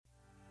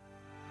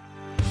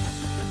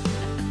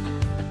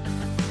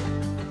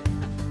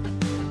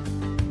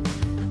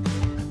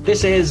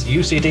This is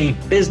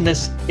UCD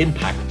Business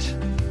Impact.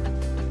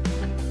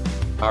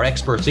 Our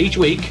experts each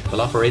week will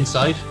offer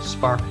insight,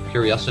 spark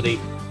curiosity,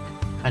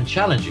 and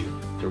challenge you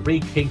to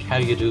rethink how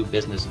you do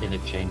business in a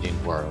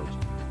changing world.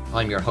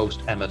 I'm your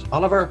host, Emmett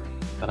Oliver,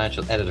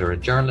 financial editor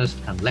and journalist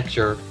and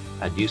lecturer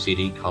at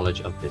UCD College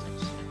of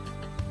Business.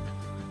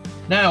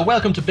 Now,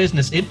 welcome to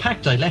Business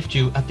Impact. I left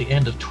you at the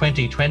end of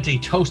 2020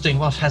 toasting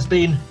what has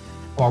been,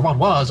 or what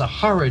was, a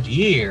horrid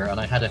year,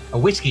 and I had a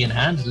whiskey in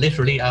hand,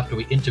 literally, after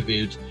we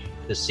interviewed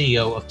the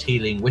CEO of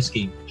Teeling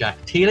Whiskey,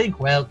 Jack Teeling.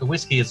 Well, the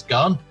whiskey is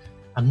gone,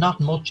 and not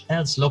much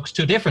else looks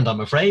too different,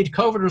 I'm afraid.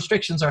 COVID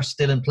restrictions are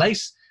still in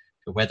place,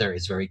 the weather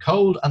is very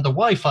cold, and the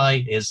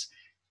Wi-Fi is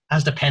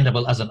as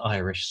dependable as an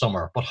Irish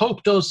summer. But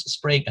hope does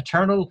spring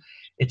eternal.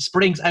 It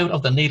springs out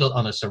of the needle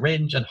on a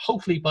syringe, and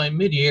hopefully by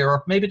mid-year,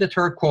 or maybe the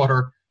third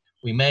quarter,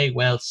 we may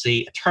well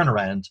see a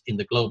turnaround in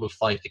the global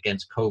fight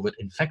against COVID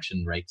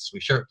infection rates. We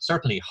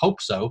certainly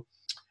hope so.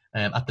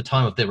 At the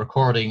time of the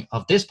recording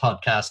of this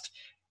podcast,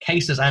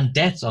 cases and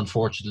deaths,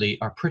 unfortunately,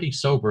 are pretty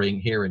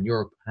sobering here in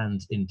Europe and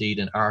indeed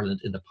in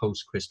Ireland in the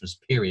post-Christmas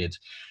period.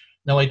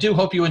 Now, I do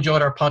hope you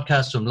enjoyed our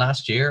podcast from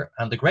last year,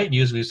 and the great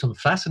news, we have some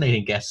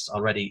fascinating guests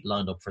already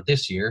lined up for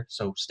this year,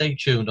 so stay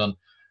tuned on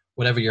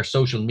whatever your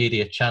social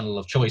media channel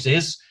of choice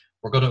is.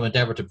 We're going to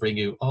endeavour to bring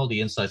you all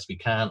the insights we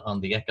can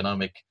on the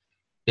economic,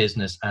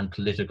 business and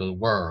political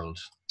world.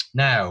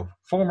 Now,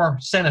 former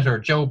Senator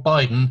Joe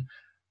Biden,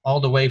 all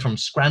the way from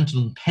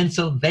Scranton,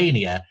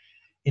 Pennsylvania,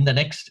 in the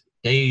next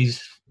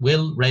days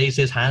will raise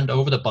his hand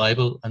over the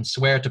Bible and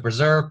swear to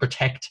preserve,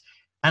 protect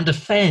and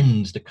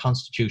defend the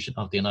Constitution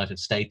of the United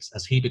States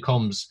as he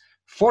becomes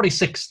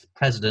 46th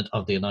President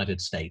of the United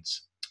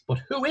States. But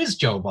who is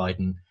Joe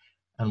Biden,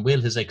 and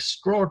will his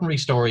extraordinary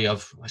story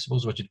of, I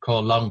suppose, what you'd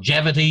call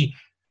longevity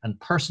and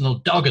personal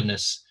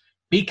doggedness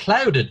be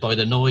clouded by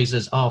the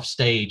noises off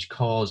stage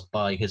caused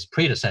by his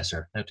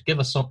predecessor? Now, to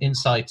give us some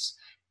insights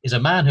is a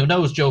man who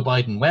knows Joe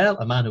Biden well,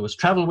 a man who has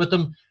travelled with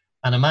him,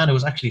 and a man who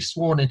was actually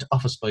sworn into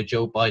office by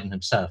Joe Biden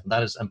himself, and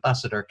that is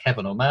Ambassador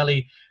Kevin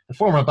O'Malley, the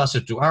former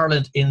ambassador to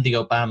Ireland in the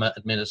Obama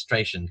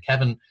administration.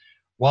 Kevin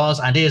was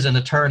and is an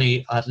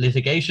attorney at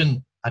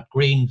litigation at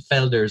Green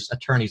Felder's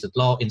Attorneys at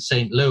Law in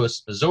St.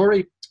 Louis,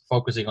 Missouri,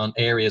 focusing on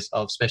areas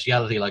of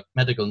speciality like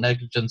medical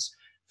negligence,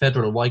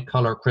 federal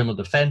white-collar criminal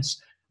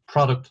defense,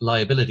 product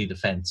liability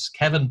defense.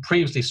 Kevin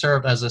previously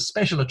served as a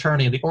special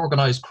attorney in the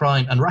organized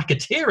crime and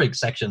racketeering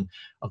section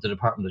of the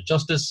Department of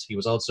Justice. He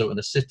was also an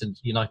assistant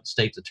United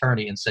States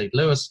attorney in St.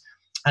 Louis.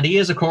 And he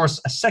is, of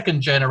course, a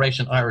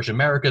second-generation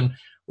Irish-American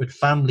with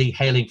family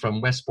hailing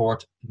from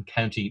Westport in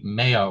County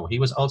Mayo. He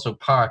was also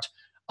part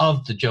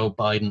of the Joe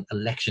Biden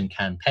election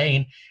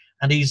campaign.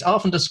 And he's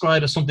often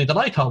described as something that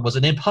I thought was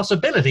an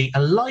impossibility,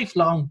 a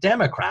lifelong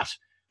Democrat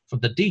from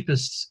the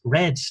deepest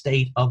red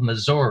state of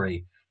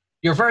Missouri.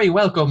 You're very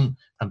welcome,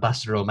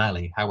 Ambassador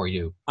O'Malley. How are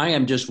you? I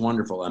am just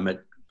wonderful,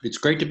 Emmett. It's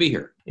great to be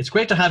here. It's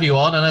great to have you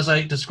on. And as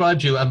I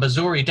described you, a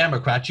Missouri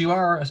Democrat, you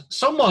are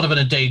somewhat of an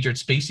endangered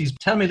species.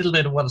 Tell me a little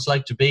bit of what it's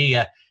like to be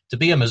a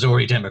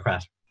Missouri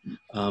Democrat.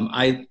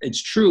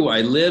 It's true.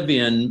 I live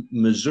in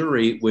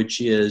Missouri,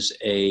 which is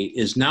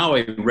now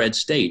a red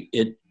state.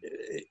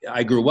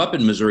 I grew up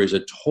in Missouri as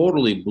a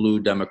totally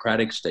blue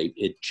Democratic state.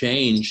 It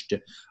changed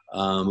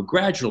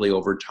gradually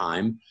over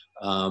time.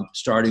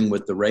 Starting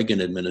with the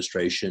Reagan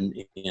administration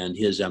and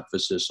his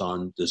emphasis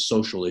on the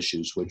social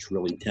issues, which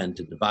really tend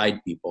to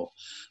divide people.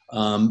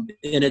 And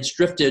it's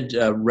drifted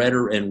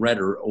redder and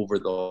redder over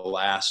the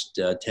last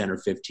 10 or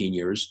 15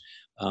 years.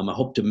 I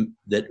hope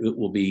that it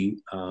will be,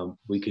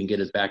 we can get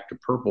it back to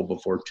purple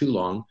before too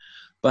long.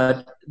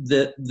 But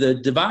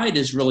the divide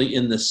is really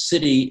in the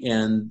city,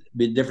 and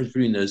the difference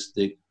between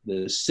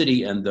the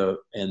city and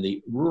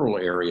the rural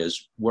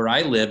areas. Where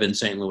I live in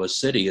St. Louis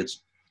City,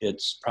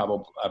 it's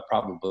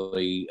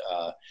probably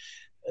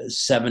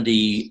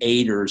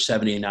 78 or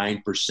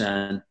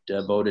 79%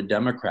 voted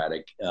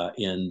Democratic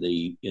in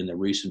the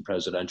recent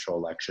presidential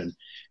election.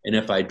 And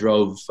if I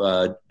drove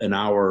an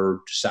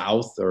hour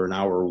south or an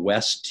hour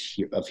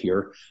west of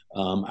here,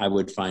 I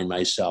would find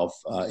myself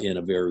in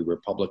a very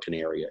Republican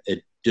area.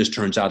 It just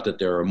turns out that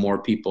there are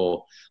more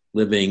people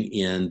living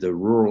in the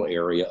rural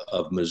area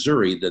of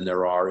Missouri than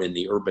there are in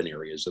the urban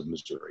areas of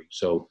Missouri.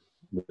 So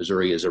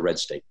Missouri is a red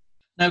state.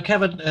 Now,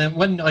 Kevin,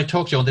 when I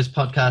talk to you on this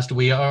podcast,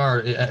 we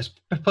are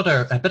put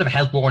a bit of a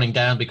health warning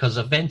down because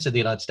events in the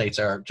United States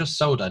are just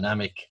so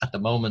dynamic at the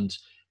moment.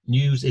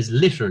 News is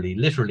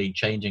literally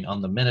changing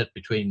on the minute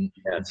between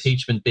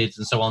impeachment bids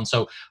and so on.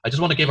 So I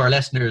just want to give our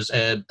listeners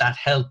that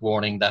health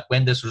warning that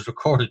when this was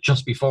recorded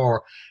just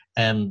before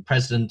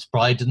President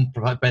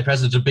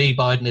to be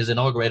Biden is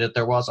inaugurated,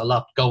 there was a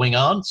lot going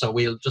on. So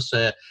we'll just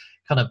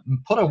kind of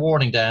put a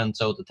warning down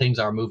so that things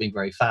are moving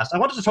very fast. I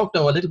wanted to talk,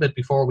 though, a little bit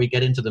before we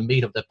get into the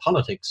meat of the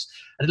politics,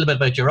 a little bit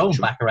about your own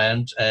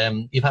background.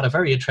 You've had a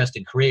very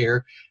interesting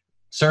career.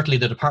 Certainly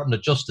the Department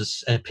of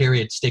Justice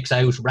period sticks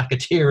out,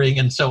 racketeering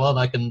and so on.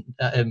 I can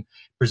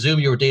presume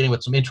you were dealing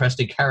with some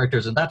interesting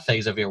characters in that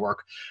phase of your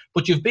work.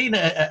 But you've been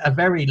a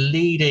very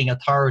leading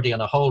authority on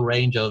a whole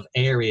range of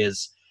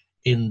areas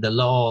in the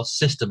law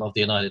system of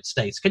the United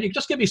States. Can you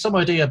just give me some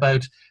idea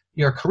about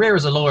your career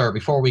as a lawyer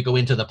before we go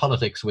into the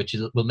politics, which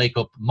will make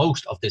up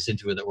most of this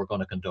interview that we're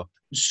going to conduct?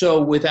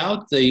 So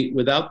without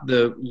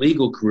the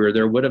legal career,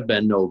 there would have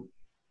been no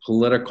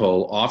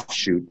political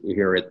offshoot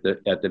here at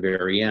the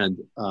very end.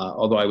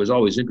 Although I was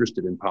always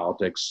interested in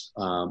politics,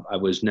 I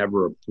was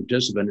never a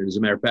participant. And as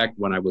a matter of fact,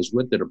 when I was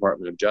with the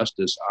Department of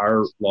Justice,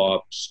 our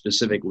law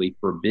specifically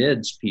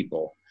forbids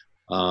people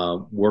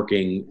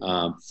working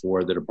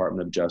for the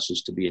Department of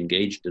Justice to be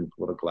engaged in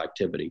political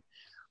activity.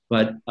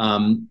 But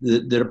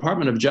the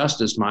Department of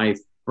Justice, my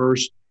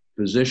first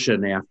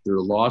position after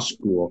law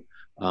school,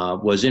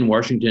 was in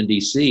Washington,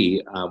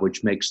 D.C.,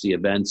 which makes the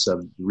events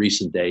of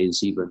recent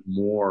days even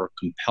more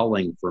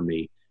compelling for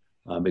me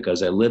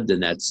because I lived in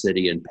that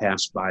city and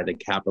passed by the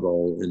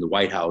Capitol in the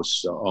White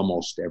House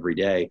almost every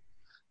day.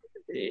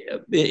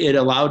 It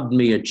allowed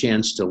me a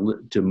chance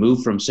to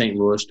move from St.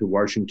 Louis to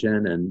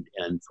Washington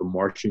and from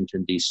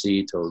Washington,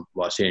 D.C. to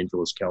Los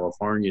Angeles,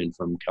 California, and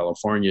from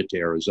California to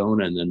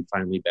Arizona, and then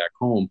finally back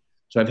home.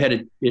 So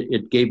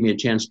it gave me a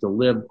chance to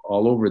live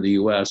all over the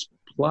U.S.,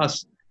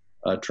 plus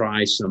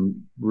try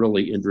some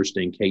really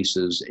interesting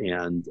cases,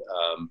 and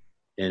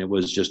it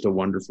was just a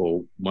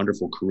wonderful,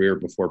 wonderful career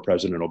before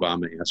President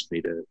Obama asked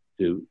me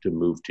to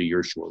move to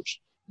your shores.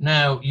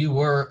 Now, you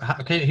were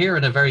here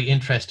in a very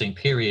interesting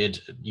period.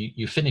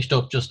 You finished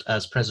up just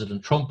as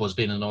President Trump was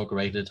being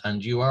inaugurated,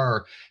 and you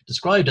are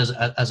described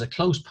as a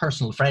close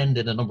personal friend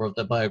in a number of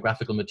the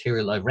biographical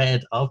material I've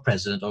read of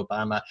President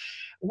Obama.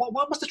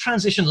 What was the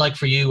transition like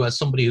for you as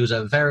somebody who's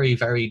a very,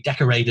 very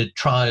decorated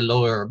trial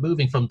lawyer,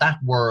 moving from that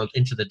world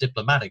into the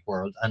diplomatic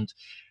world? And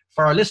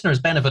for our listeners'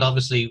 benefit,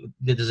 obviously,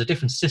 there's a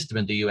different system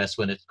in the US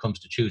when it comes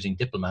to choosing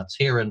diplomats.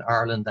 Here in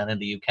Ireland and in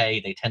the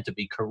UK, they tend to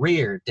be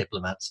career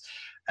diplomats.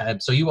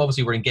 So you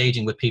obviously were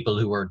engaging with people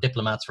who were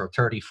diplomats for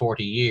 30,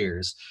 40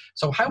 years.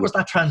 So how was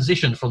that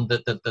transition from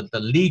the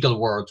legal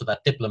world to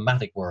that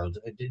diplomatic world?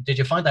 Did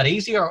you find that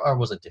easy or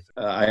was it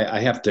difficult?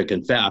 I have to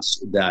confess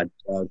that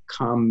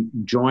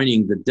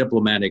joining the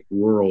diplomatic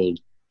world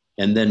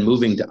and then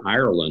moving to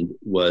Ireland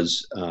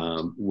was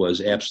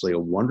absolutely a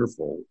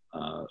wonderful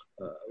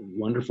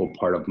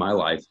part of my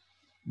life.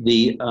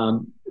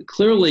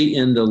 Clearly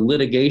in the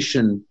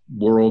litigation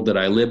world that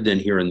I lived in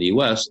here in the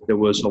U.S., there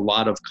was a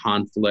lot of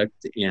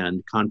conflict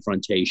and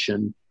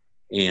confrontation,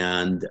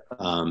 and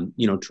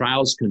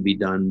trials can be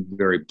done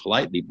very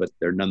politely, but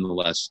they're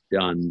nonetheless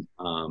done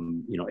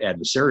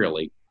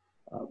adversarially.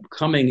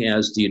 Coming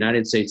as the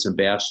United States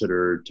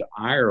ambassador to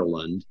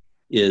Ireland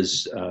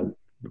is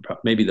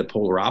maybe the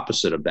polar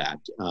opposite of that.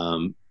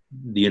 The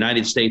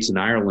United States and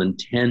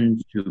Ireland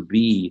tend to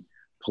be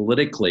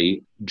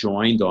politically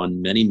joined on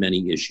many,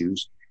 many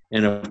issues.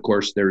 And of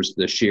course, there's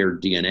the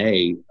shared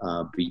DNA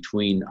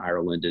between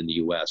Ireland and the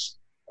U.S.,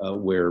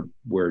 where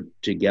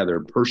together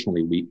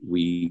personally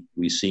we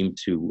seem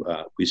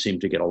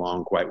to get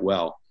along quite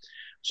well.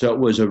 So it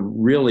was a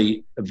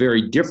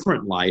very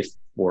different life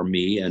for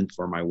me and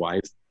for my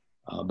wife,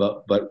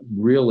 but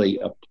really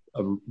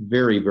a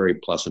very, very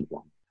pleasant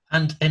one.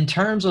 And in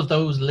terms of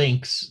those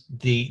links,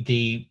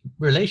 the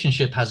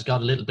relationship has got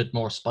a little bit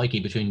more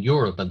spiky between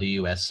Europe and the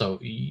US. So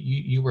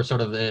you were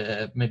sort of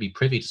maybe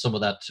privy to some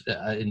of that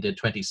in the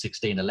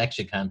 2016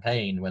 election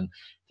campaign when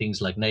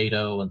things like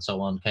NATO and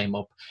so on came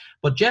up.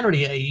 But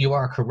generally, you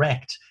are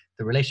correct.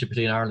 The relationship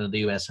between Ireland and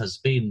the US has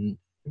been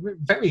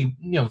very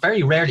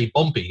rarely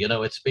bumpy.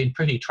 It's been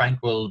pretty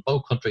tranquil.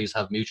 Both countries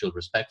have mutual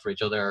respect for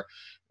each other.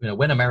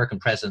 When American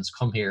presidents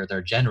come here,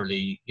 they're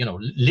generally,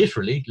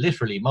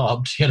 literally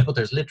mobbed.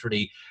 There's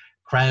literally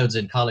crowds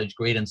in College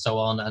Green and so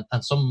on.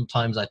 And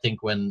sometimes I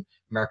think when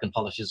American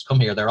politicians come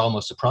here, they're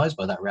almost surprised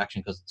by that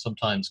reaction because it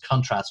sometimes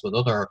contrasts with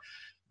other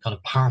kind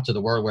of parts of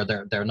the world where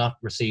they're not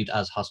received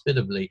as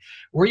hospitably.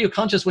 Were you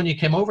conscious when you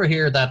came over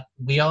here that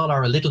we all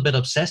are a little bit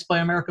obsessed by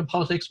American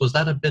politics? Was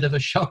that a bit of a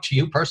shock to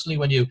you personally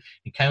when you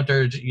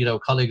encountered,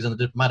 colleagues in the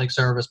diplomatic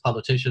service,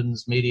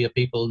 politicians, media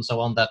people, and so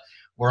on, that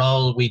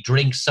we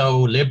drink so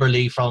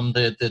liberally from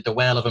the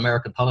well of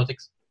American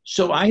politics?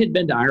 So I had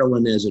been to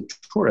Ireland as a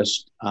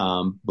tourist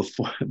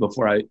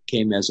before I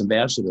came as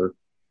ambassador,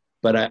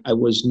 but I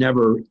was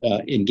never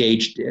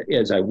engaged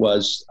as I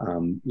was,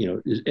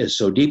 as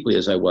so deeply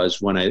as I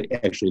was when I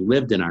actually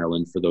lived in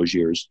Ireland for those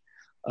years.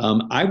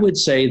 I would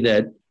say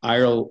that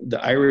the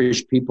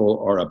Irish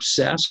people are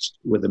obsessed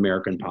with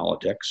American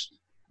politics.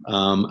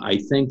 I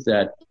think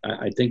that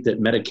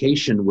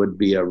medication would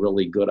be a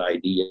really good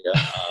idea.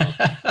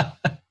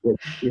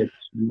 It's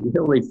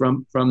really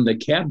from the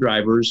cab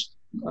drivers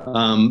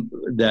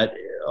that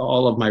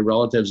all of my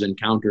relatives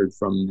encountered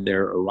from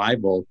their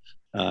arrival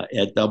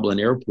at Dublin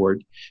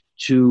Airport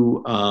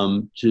to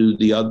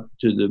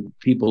the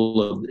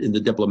people in the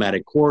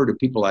diplomatic corps, to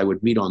people I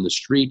would meet on the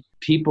street.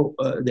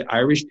 The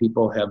Irish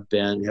people have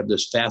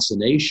this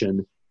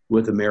fascination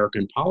with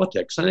American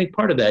politics. I think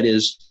part of that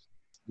is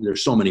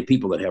there's so many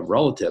people that have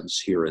relatives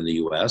here in the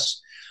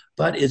U.S.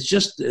 But it's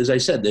just, as I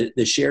said,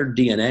 the shared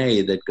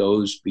DNA that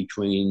goes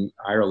between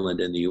Ireland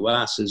and the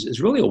U.S.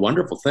 is really a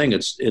wonderful thing.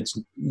 It's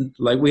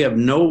like we have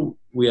no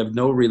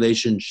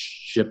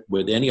relationship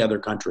with any other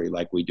country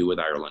like we do with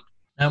Ireland.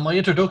 Now, my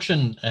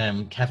introduction,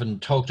 Kevin,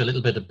 talked a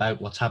little bit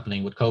about what's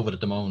happening with COVID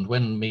at the moment.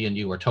 When me and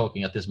you were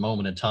talking at this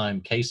moment in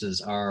time,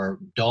 cases are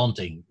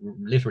daunting,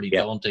 literally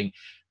daunting.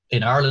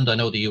 In Ireland, I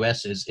know the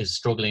US is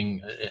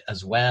struggling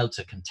as well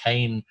to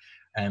contain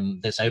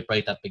this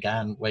outbreak that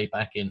began way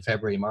back in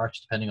February, March,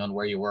 depending on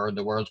where you were in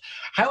the world.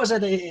 How has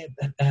it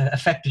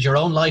affected your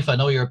own life? I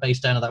know you're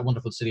based down in that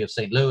wonderful city of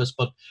St. Louis,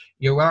 but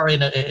you are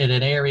in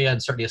an area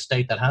and certainly a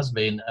state that has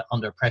been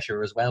under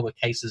pressure as well with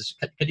cases.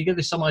 Can you give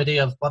me some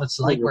idea of what it's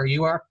like where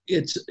you are?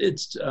 It's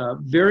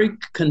very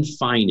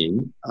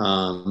confining.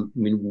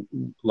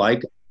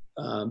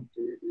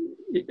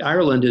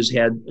 Ireland has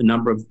had a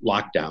number of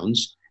lockdowns,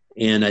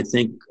 and I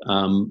think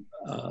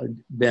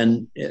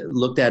been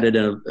looked at it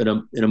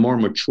in a more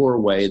mature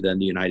way than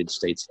the United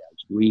States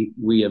has.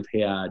 We have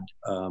had,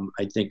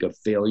 I think, a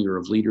failure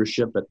of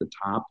leadership at the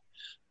top,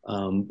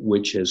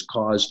 which has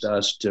caused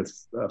us to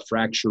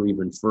fracture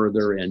even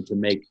further and to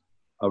make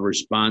a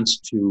response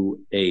to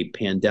a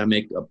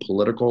pandemic a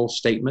political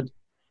statement.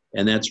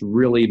 And that's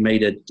really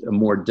made it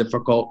more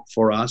difficult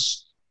for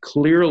us.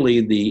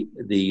 Clearly, the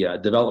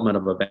development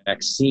of a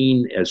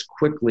vaccine as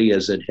quickly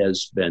as it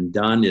has been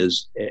done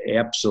is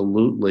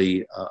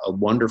absolutely a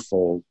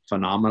wonderful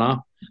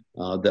phenomena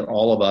that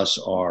all of us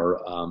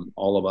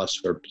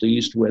are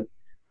pleased with.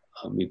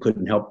 We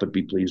couldn't help but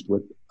be pleased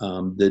with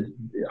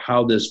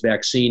how this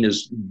vaccine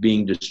is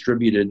being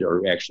distributed,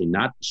 or actually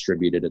not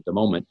distributed at the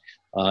moment,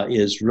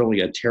 is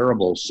really a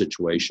terrible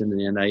situation.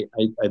 And I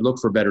look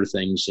for better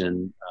things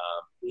in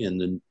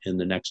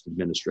the next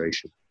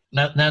administration.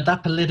 Now,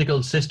 that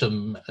political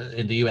system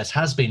in the US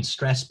has been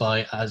stressed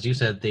by, as you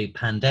said, the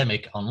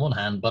pandemic on one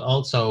hand, but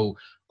also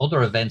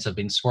other events have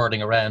been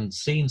swirling around.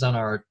 Scenes on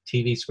our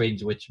TV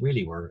screens which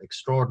really were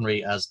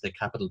extraordinary, as the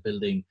Capitol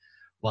building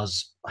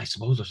was, I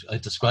suppose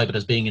I'd describe it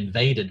as being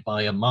invaded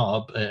by a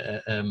mob.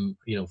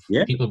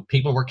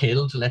 People were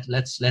killed.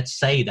 Let's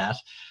say that.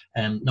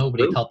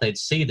 Nobody thought they'd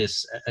see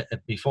this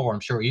before. I'm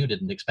sure you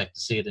didn't expect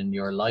to see it in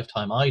your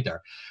lifetime either.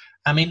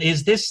 I mean,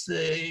 is this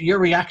your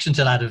reaction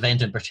to that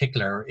event in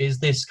particular? Is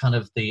this kind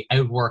of the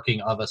outworking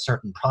of a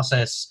certain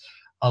process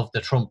of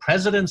the Trump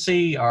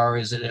presidency, or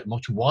is it a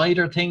much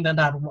wider thing than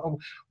that?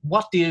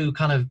 What do you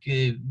kind of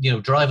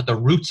drive at the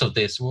roots of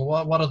this?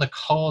 What are the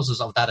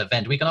causes of that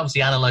event? We can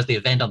obviously analyze the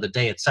event on the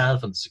day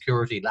itself and the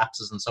security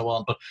lapses and so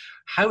on, but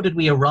how did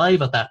we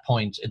arrive at that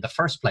point in the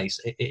first place,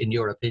 in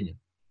your opinion?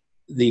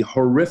 The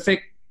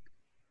horrific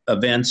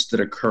events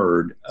that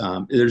occurred,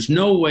 there's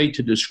no way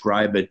to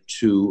describe it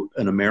to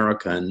an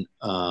American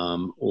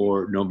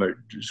or nobody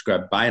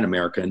described by an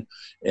American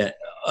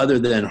other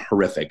than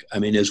horrific. I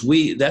mean,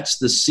 that's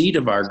the seat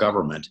of our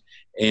government,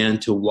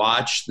 and to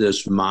watch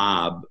this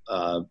mob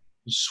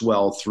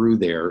swell through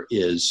there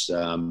is,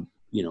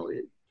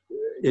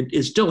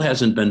 it still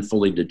hasn't been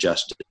fully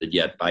digested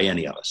yet by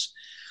any of us.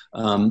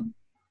 And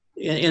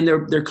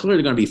there are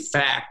clearly going to be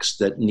facts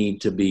that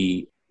need to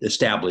be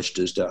established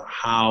as to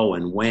how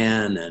and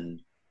when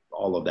and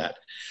all of that.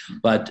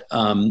 But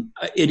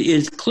it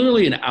is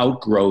clearly an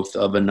outgrowth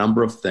of a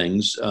number of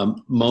things,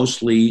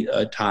 mostly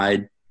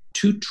tied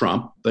to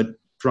Trump, but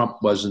Trump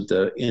wasn't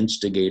the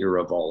instigator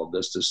of all of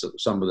this.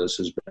 Some of this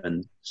has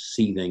been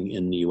seething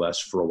in the U.S.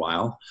 for a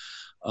while.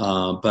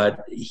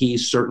 But he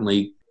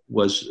certainly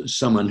was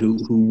someone who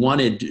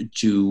wanted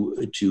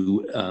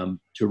to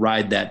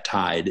ride that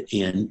tide,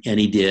 and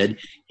he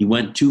did. He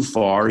went too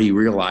far. He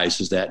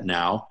realizes that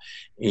now,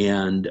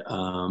 and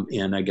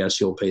I guess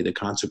he'll pay the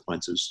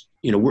consequences.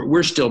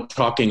 We're still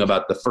talking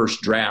about the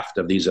first draft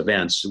of these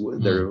events.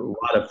 There are a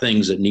lot of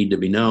things that need to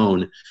be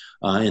known,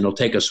 and it'll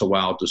take us a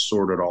while to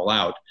sort it all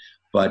out.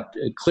 But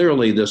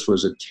clearly, this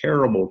was a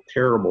terrible,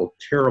 terrible,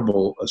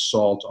 terrible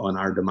assault on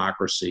our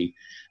democracy,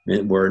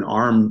 where an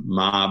armed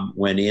mob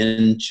went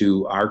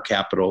into our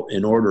Capitol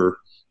in order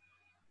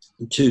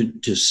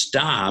to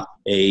stop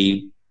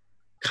a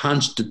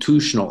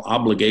constitutional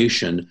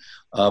obligation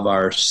of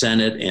our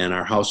Senate and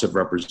our House of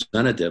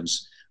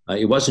Representatives.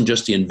 It wasn't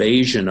just the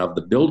invasion of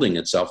the building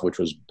itself, which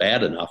was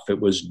bad enough. It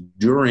was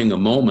during a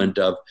moment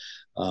of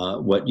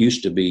what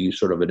used to be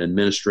sort of an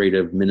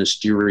administrative,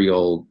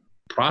 ministerial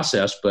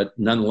process, but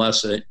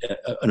nonetheless an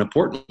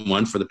important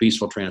one for the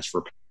peaceful transfer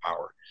of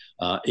power.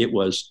 It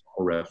was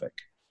horrific.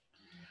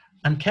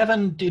 And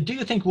Kevin, do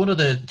you think one of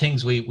the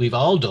things we've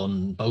all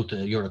done, both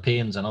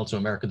Europeans and also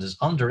Americans, is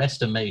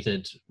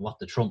underestimated what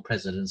the Trump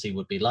presidency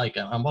would be like?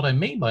 And what I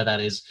mean by that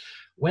is,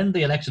 when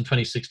the election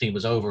 2016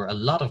 was over, a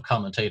lot of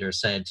commentators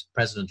said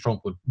President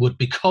Trump would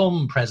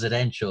become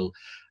presidential.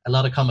 A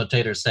lot of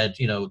commentators said,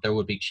 there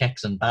would be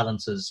checks and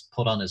balances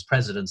put on his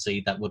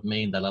presidency that would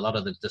mean that a lot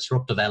of the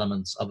disruptive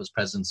elements of his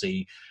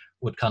presidency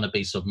would kind of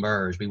be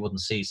submerged. We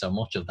wouldn't see so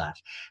much of that.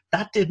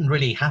 That didn't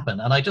really happen.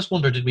 And I just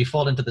wonder, did we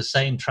fall into the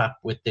same trap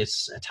with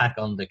this attack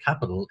on the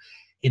Capitol,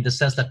 in the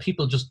sense that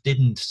people just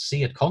didn't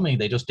see it coming?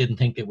 They just didn't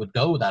think it would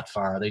go that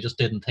far. They just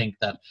didn't think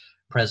that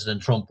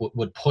President Trump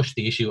would push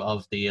the issue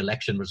of the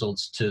election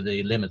results to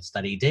the limits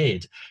that he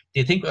did. Do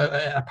you think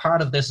a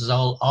part of this is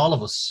all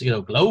of us,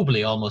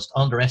 globally almost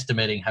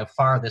underestimating how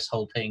far this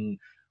whole thing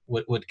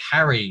would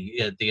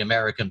carry the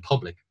American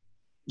public?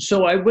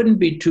 So I wouldn't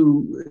be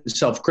too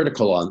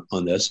self-critical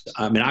on this.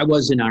 I mean, I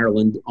was in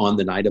Ireland on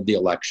the night of the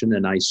election,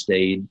 and I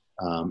stayed,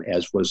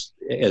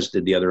 as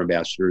did the other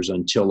ambassadors,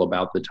 until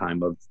about the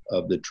time of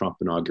the Trump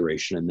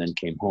inauguration, and then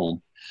came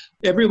home.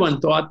 Everyone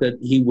thought that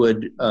he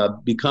would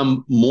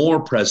become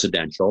more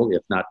presidential,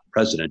 if not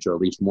presidential,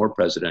 at least more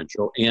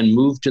presidential, and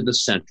move to the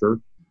center,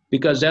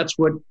 because that's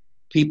what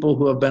people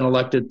who have been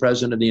elected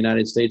president of the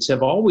United States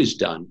have always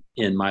done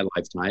in my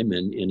lifetime,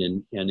 and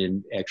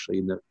in actually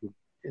in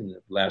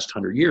the last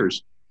 100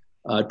 years.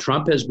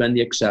 Trump has been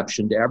the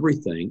exception to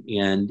everything,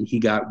 and he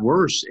got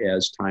worse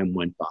as time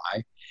went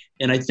by.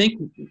 And I think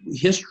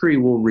history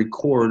will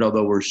record,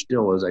 although we're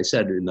still, as I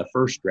said, in the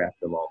first draft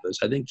of all this,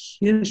 I think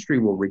history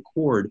will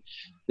record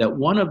that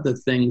one of the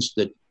things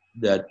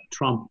that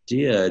Trump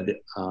did,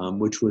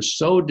 which was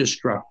so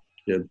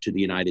destructive to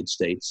the United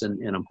States,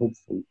 and I'm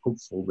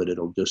hopeful that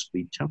it'll just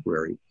be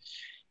temporary,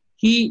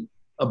 he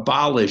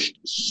abolished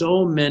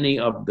so many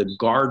of the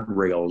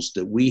guardrails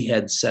that we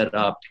had set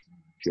up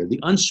here, the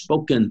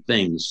unspoken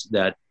things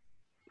that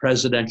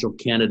presidential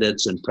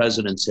candidates and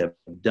presidents have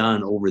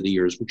done over the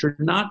years, which are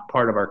not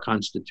part of our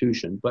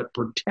Constitution, but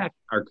protect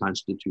our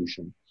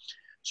Constitution,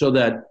 so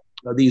that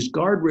these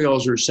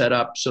guardrails are set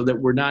up so that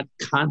we're not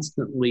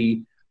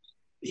constantly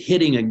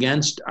hitting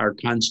against our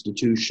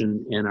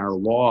Constitution and our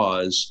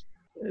laws,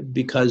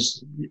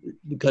 because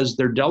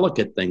they're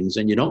delicate things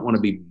and you don't want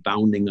to be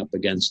bounding up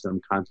against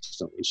them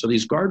constantly. So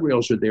these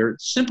guardrails are there.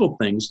 Simple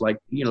things like,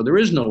 there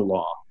is no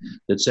law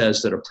that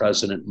says that a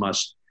president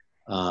must,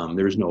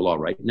 there is no law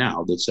right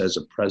now that says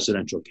a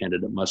presidential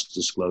candidate must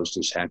disclose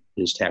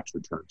his tax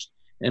returns.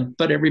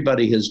 But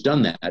everybody has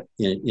done that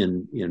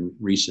in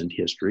recent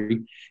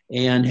history.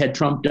 And had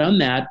Trump done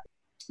that,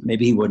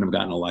 maybe he wouldn't have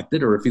gotten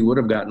elected, or if he would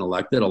have gotten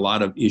elected, a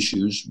lot of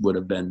issues would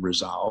have been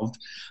resolved.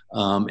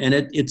 And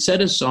it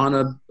set us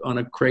on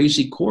a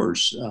crazy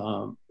course.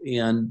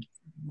 And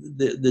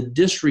the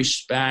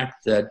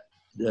disrespect that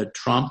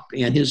Trump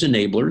and his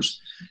enablers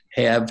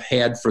have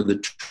had for the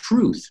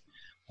truth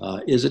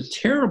is a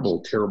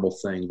terrible, terrible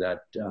thing that,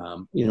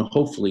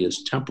 hopefully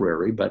is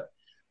temporary. But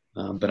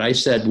I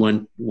said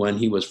when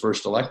he was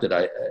first elected,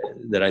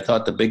 that I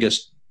thought the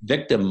biggest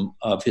victim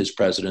of his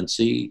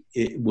presidency,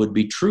 it would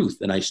be truth,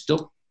 and I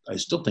still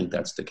think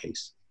that's the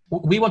case.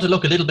 We want to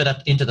look a little bit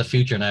into the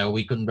future now.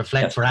 We can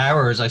reflect for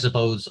hours, I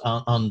suppose,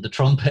 on the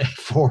Trump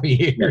 4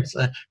 years,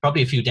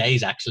 probably a few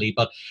days actually.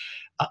 But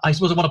I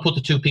suppose I want to put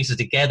the two pieces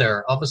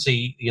together.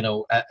 Obviously,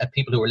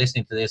 people who are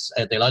listening to this,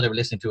 they'll either be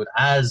listening to it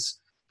as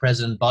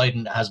President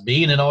Biden has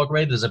been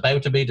inaugurated, is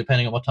about to be,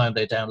 depending on what time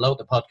they download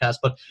the podcast.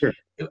 But sure.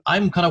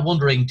 I'm kind of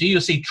wondering, do you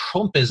see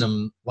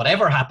Trumpism,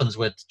 whatever happens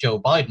with Joe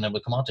Biden, and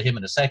we'll come on to him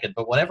in a second,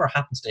 but whatever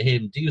happens to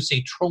him, do you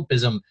see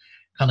Trumpism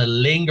kind of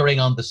lingering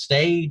on the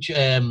stage,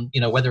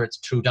 whether it's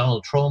through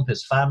Donald Trump,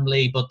 his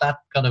family, but that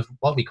kind of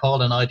what we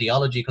call an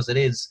ideology, because it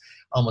is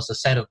almost a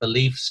set of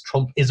beliefs,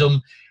 Trumpism.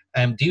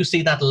 Do you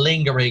see that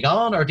lingering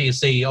on, or do you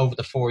see over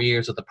the 4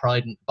 years of the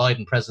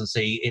Biden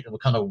presidency it will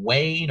kind of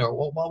wane, or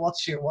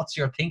what's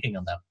your thinking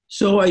on that?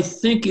 So I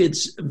think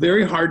it's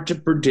very hard to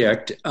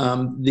predict.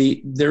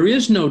 There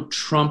is no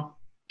Trump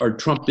or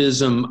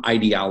Trumpism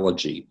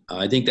ideology.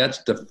 I think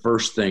that's the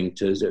first thing.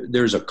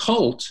 There's a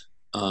cult,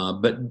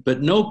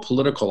 but no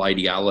political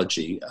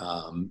ideology.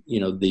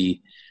 The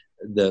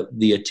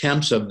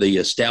attempts of the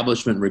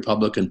establishment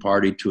Republican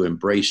Party to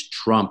embrace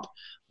Trump,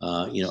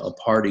 a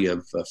party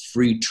of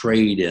free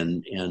trade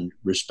and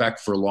respect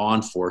for law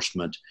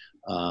enforcement,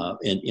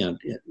 and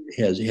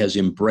has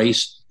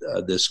embraced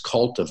this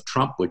cult of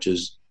Trump, which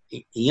is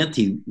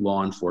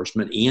anti-law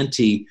enforcement,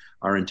 anti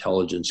our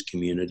intelligence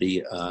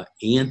community,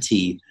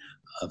 anti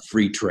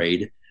free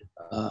trade.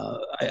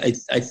 I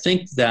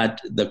think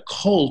that the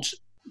cult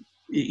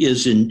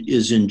is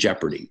in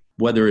jeopardy.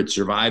 Whether it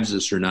survives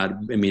this or not,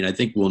 I mean, I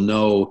think we'll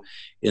know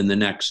in the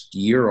next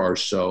year or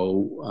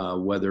so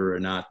whether or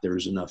not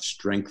there's enough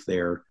strength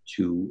there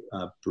to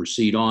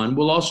proceed on.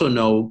 We'll also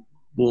know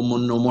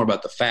more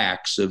about the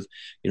facts of,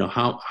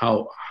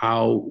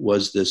 how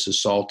was this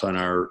assault on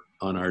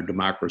our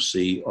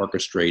democracy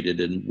orchestrated,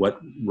 and what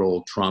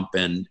role Trump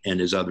and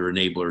his other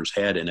enablers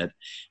had in it.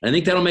 And I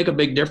think that'll make a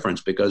big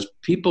difference, because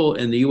people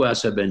in the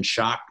U.S. have been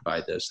shocked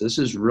by this. This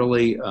is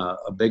really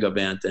a big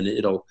event, and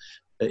it'll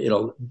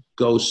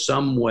go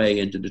some way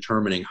into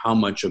determining how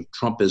much of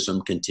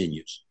Trumpism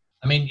continues.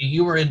 I mean,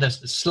 you were in this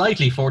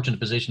slightly fortunate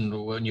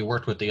position when you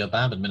worked with the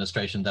Obama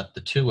administration that the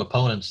two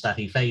opponents that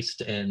he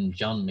faced in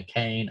John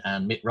McCain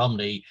and Mitt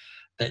Romney,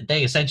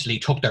 they essentially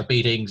took their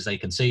beatings, they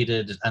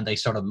conceded, and they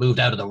sort of moved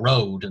out of the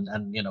road.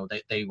 And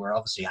they were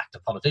obviously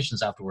active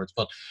politicians afterwards,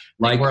 but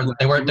they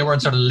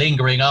weren't sort of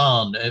lingering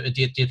on.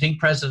 Do you think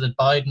President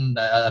Biden,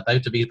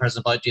 about to be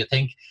President Biden, do you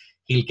think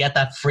he'll get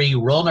that free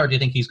run, or do you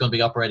think he's going to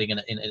be operating in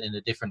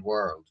a different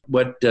world?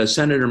 What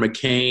Senator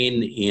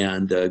McCain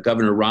and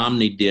Governor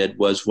Romney did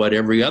was what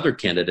every other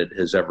candidate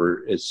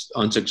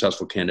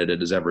unsuccessful candidate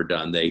has ever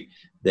done.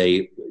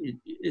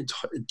 It's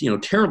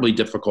terribly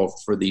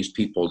difficult for these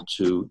people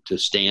to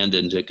stand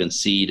and to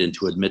concede and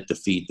to admit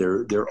defeat.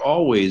 They're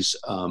always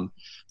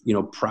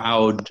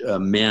proud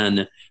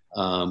men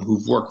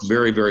who've worked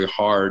very, very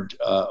hard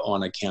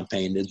on a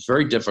campaign. It's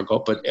very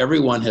difficult, but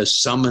everyone has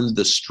summoned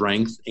the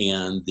strength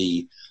and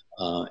the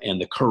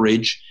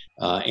courage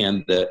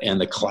and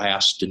the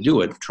class to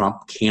do it.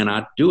 Trump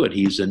cannot do it.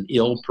 He's an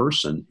ill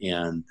person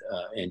and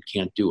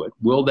can't do it.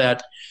 Will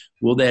that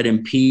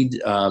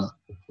impede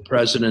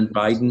President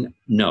Biden?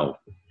 No.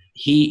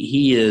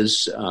 He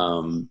is.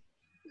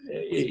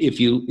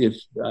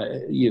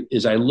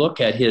 As I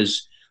look at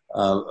his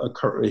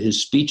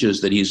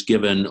speeches that he's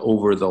given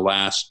over the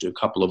last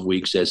couple of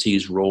weeks as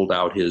he's rolled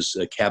out his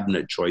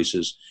cabinet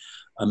choices,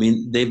 I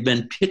mean, they've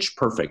been pitch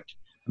perfect.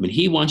 I mean,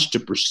 he wants to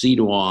proceed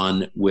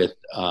on with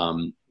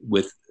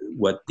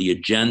what the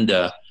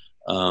agenda,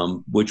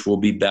 which will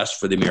be best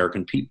for the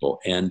American people.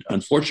 And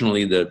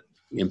unfortunately, the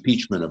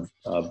impeachment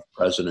of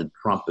President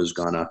Trump is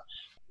going to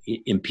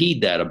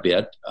impede that a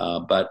bit.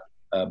 But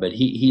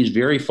he's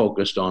very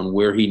focused on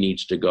where he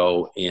needs to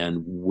go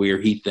and where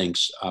he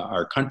thinks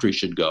our country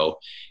should go.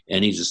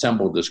 And he's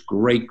assembled this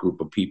great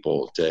group of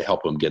people to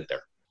help him get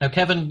there. Now,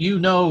 Kevin, you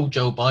know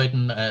Joe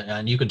Biden,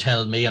 and you can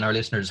tell me and our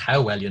listeners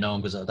how well you know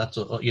him, because that's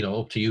up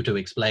to you to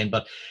explain.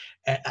 But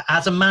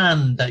as a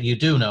man that you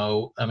do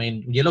know, I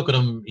mean, you look at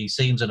him, he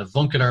seems an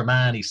avuncular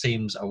man. He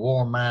seems a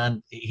warm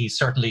man. He's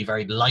certainly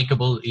very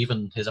likable.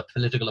 Even his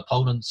political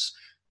opponents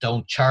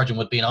don't charge him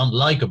with being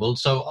unlikable.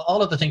 So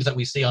all of the things that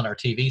we see on our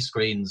TV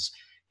screens,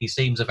 he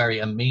seems a very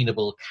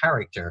amenable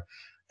character.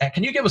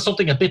 Can you give us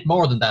something a bit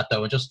more than that,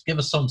 though, and just give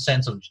us some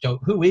sense of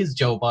who is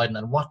Joe Biden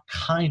and what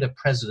kind of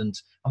president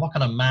and what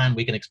kind of man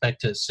we can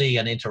expect to see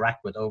and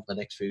interact with over the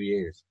next few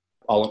years?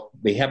 I'll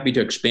be happy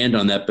to expand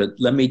on that, but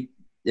let me,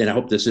 and I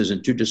hope this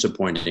isn't too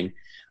disappointing,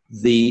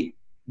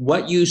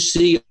 what you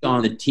see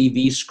on the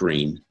TV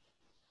screen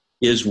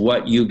is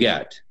what you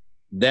get.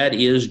 That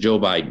is Joe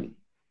Biden.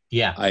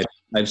 Yeah.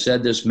 I've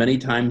said this many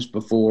times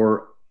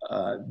before.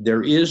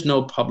 There is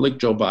no public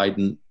Joe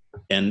Biden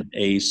and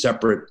a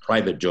separate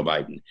private Joe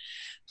Biden.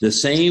 The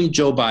same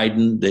Joe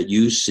Biden that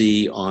you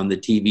see on the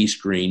TV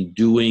screen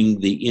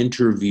doing the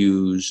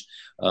interviews,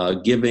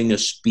 giving a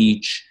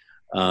speech,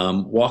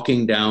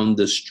 walking down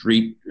the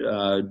street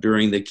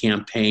during the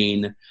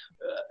campaign,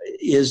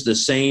 is the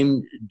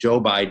same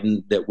Joe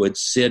Biden that would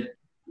sit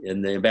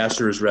in the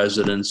ambassador's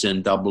residence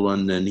in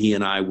Dublin, and he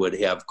and I would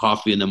have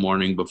coffee in the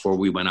morning before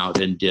we went out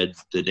and did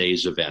the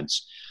day's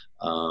events.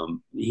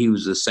 He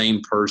was the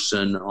same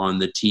person on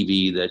the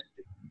TV that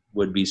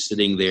would be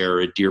sitting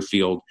there at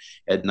Deerfield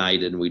at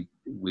night, and we'd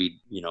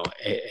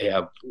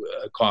have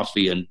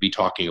coffee and be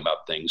talking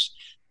about things.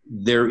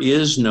 There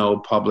is no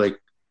public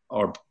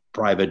or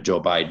private Joe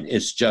Biden.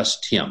 It's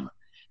just him.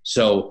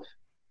 So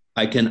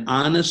I can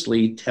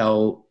honestly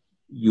tell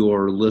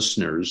your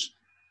listeners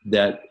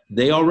that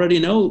they already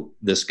know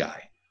this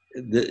guy.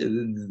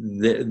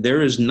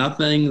 There is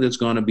nothing that's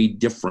going to be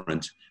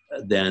different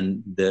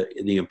than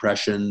the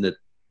impression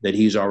that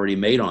he's already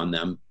made on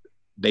them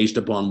based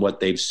upon what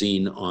they've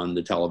seen on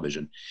the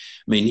television.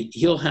 I mean,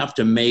 he'll have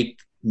to make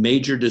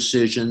major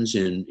decisions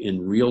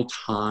in real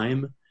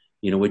time,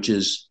 which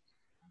is,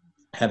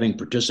 having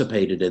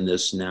participated in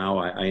this now,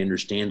 I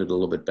understand it a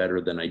little bit better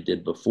than I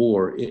did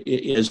before.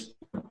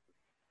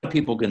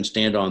 People can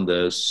stand on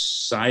the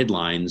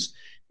sidelines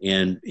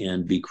and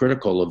be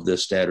critical of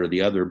this, that, or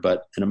the other,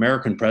 but an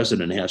American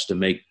president has to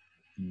make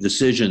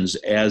decisions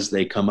as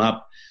they come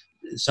up,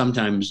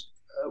 sometimes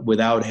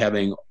without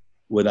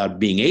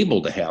being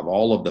able to have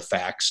all of the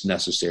facts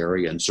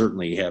necessary, and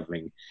certainly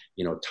having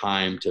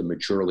time to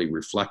maturely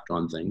reflect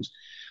on things.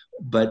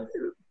 But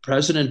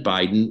President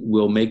Biden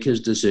will make his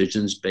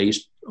decisions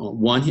based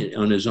on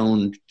his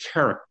own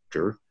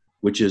character,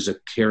 which is a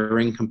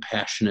caring,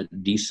 compassionate,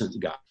 decent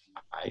guy,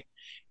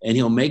 and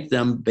he'll make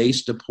them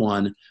based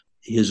upon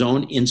his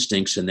own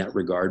instincts in that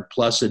regard,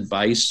 plus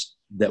advice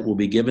that will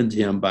be given to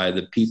him by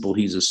the people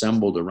he's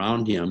assembled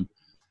around him,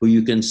 who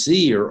you can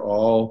see are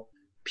all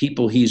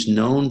people he's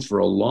known for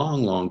a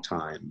long, long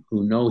time,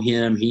 who know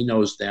him, he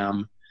knows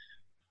them.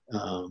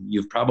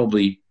 You've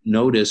probably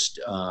noticed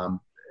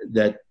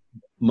that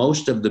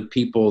most of the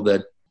people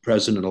that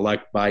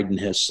President-elect Biden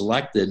has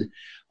selected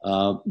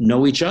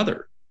know each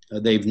other.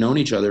 They've known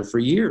each other for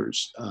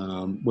years,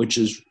 which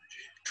is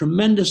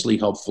tremendously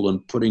helpful in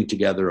putting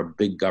together a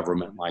big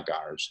government like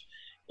ours.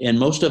 And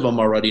most of them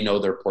already know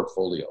their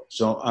portfolio.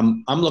 So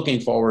I'm looking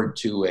forward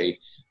to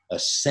a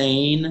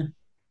sane,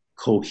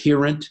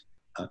 coherent,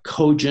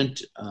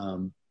 cogent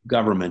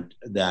government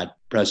that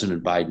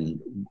President Biden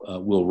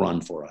will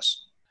run for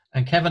us.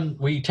 And Kevin,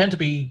 we tend to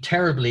be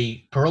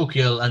terribly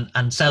parochial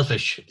and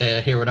selfish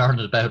here in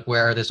Ireland about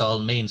where this all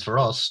means for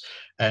us.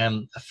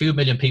 A few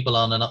million people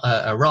on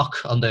a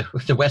rock on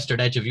the western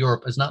edge of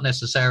Europe is not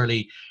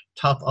necessarily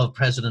top of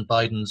President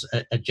Biden's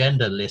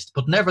agenda list.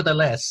 But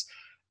nevertheless,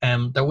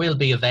 there will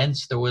be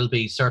events, there will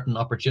be certain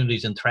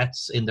opportunities and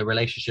threats in the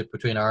relationship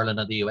between Ireland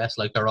and the US,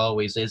 like there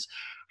always is.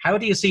 How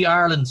do you see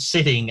Ireland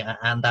sitting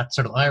and that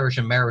sort of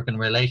Irish-American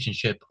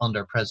relationship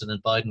under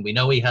President Biden? We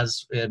know he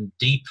has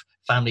deep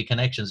family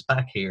connections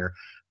back here,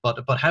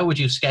 but how would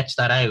you sketch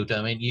that out?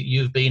 I mean,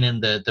 you've been in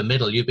the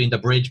middle, you've been the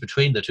bridge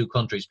between the two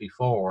countries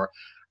before.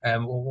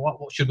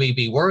 What should we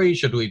be worried?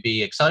 Should we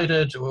be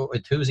excited or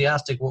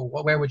enthusiastic?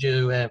 Where would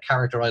you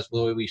characterize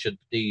where we should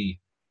be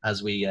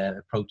as we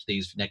approach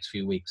these next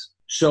few weeks?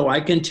 So I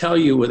can tell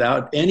you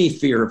without any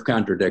fear of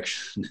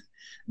contradiction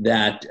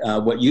that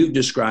what you've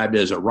described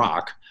as a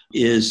rock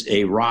is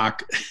a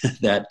rock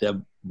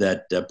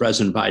that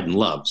President Biden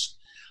loves.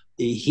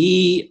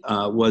 He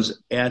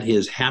was at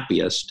his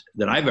happiest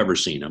that I've ever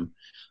seen him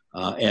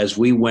as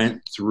we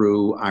went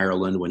through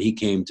Ireland when he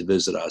came to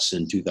visit us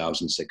in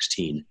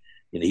 2016.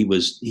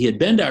 He had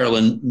been to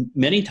Ireland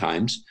many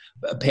times,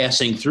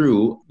 passing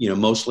through,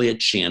 mostly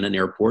at Shannon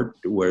Airport,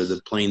 where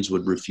the planes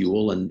would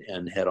refuel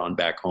and head on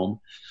back home.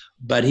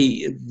 But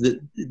he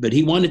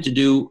wanted to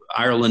do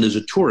Ireland as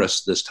a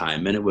tourist this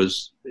time, and it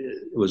was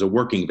a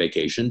working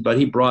vacation. But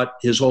he brought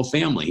his whole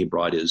family. He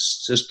brought his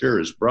sister,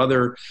 his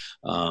brother,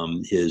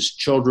 his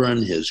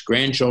children, his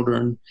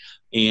grandchildren,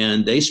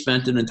 and they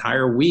spent an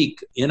entire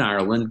week in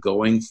Ireland,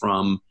 going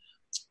from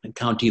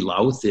County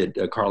Louth at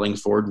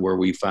Carlingford, where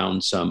we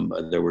found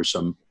there were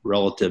some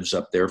relatives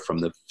up there from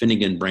the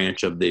Finnegan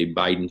branch of the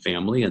Biden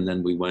family, and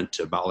then we went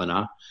to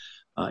Ballina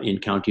in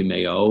County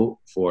Mayo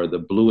for the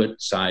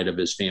Blewett side of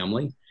his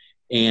family,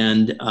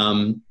 and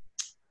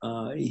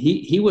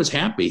he was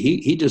happy.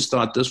 He just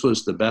thought this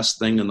was the best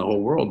thing in the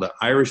whole world. The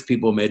Irish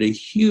people made a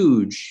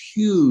huge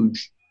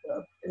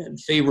and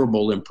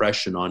favorable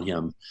impression on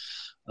him.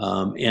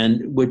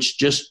 And which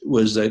just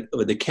was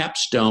the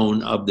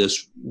capstone of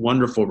this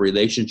wonderful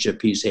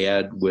relationship he's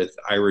had with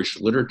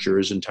Irish literature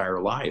his entire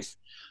life.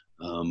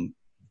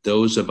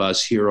 Those of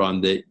us here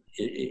in the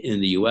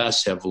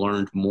U.S. have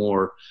learned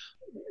more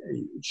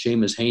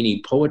Seamus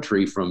Heaney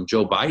poetry from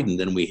Joe Biden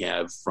than we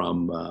have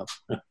from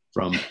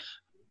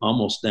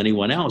almost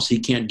anyone else. He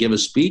can't give a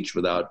speech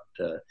without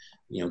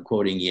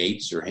quoting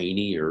Yeats or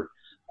Heaney or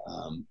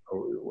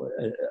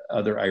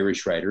other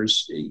Irish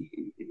writers.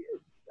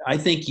 I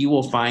think you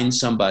will find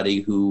somebody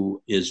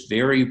who is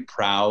very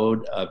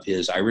proud of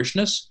his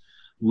Irishness,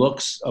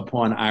 looks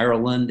upon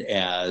Ireland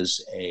as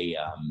a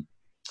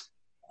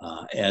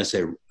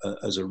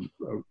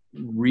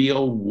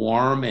real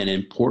warm and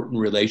important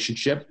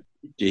relationship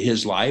to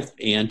his life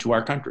and to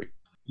our country.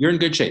 You're in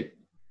good shape.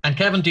 And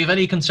Kevin, do you have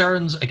any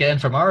concerns, again,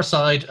 from our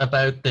side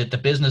about the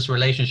business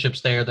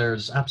relationships there?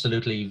 There's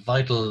absolutely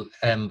vital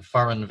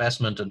foreign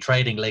investment and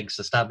trading links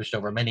established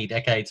over many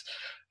decades.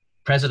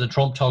 President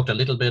Trump talked a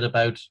little bit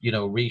about,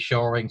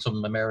 reshoring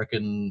some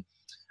American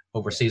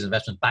overseas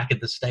investment back in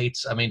the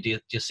States. I mean, do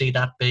you see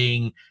that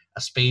being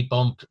a speed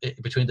bump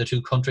between the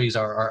two countries,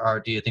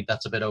 or do you think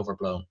that's a bit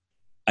overblown?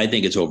 I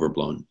think it's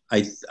overblown.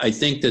 I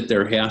think that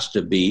there has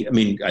to be,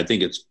 I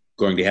think it's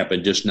going to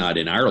happen, just not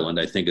in Ireland.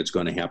 I think it's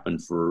going to happen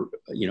for,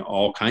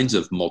 all kinds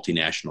of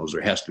multinationals.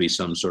 There has to be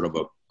some sort of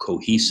a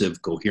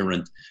cohesive,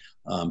 coherent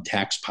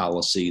tax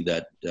policy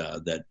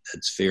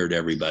that's fair to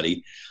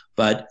everybody.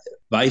 But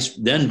Vice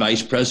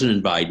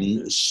President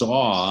Biden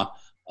saw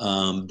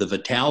the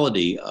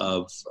vitality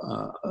of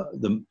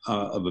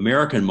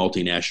American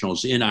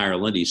multinationals in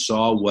Ireland. He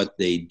saw what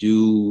they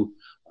do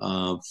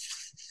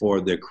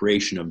for the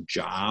creation of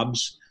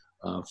jobs,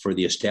 for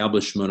the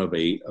establishment of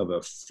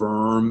a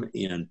firm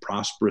and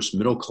prosperous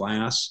middle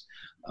class,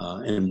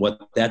 and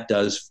what that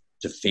does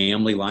to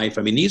family life.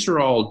 I mean, these are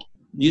all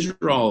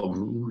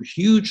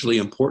hugely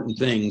important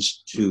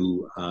things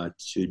to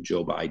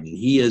Joe Biden.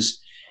 He is,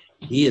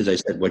 I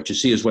said, what you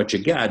see is what you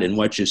get, and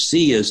what you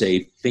see is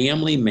a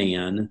family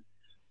man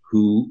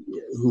who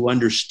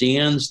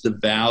understands the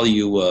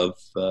value of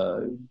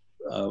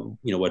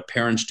what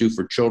parents do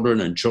for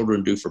children and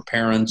children do for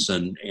parents,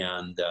 and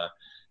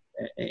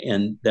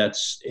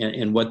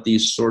what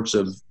these sorts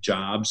of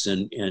jobs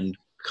and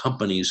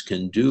companies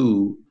can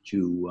do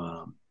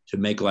to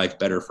make life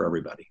better for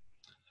everybody.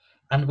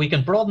 And we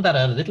can broaden that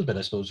out a little bit,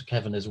 I suppose,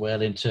 Kevin, as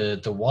well, into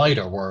the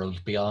wider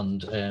world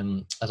beyond,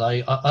 as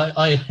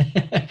I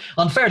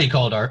unfairly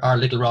called our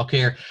little rock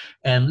here,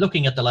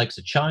 looking at the likes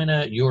of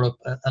China, Europe,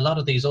 a lot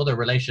of these other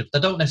relationships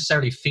that don't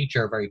necessarily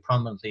feature very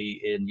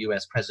prominently in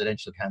US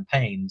presidential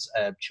campaigns.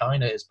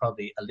 China is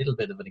probably a little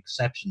bit of an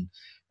exception.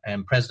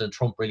 President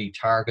Trump really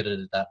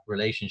targeted that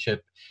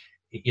relationship.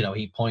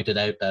 He pointed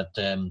out that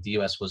the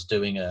US was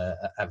doing a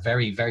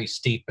very, very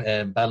steep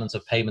balance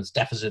of payments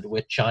deficit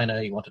with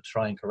China. He wanted to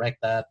try and correct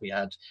that. We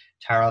had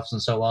tariffs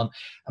and so on.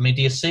 I mean,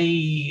 do you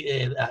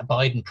see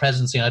Biden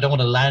presidency, and I don't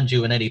want to land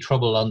you in any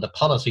trouble on the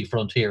policy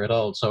front here at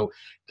all, so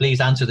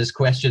please answer this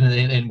question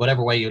in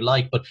whatever way you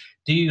like, but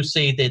do you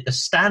see the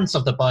stance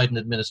of the Biden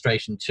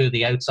administration to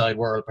the outside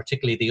world,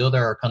 particularly the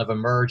other kind of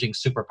emerging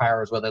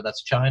superpowers, whether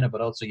that's China, but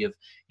also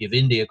you've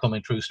India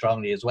coming through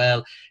strongly as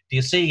well? Do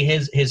you see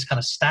his kind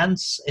of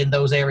stance in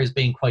those areas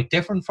being quite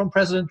different from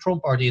President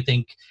Trump, or do you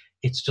think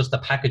it's just the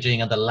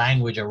packaging and the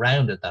language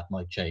around it that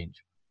might change?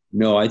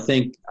 No, I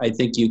think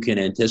you can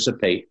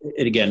anticipate.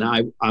 And again,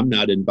 I'm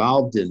not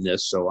involved in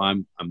this, so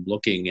I'm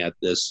looking at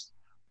this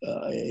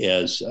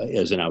as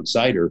an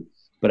outsider.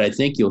 But I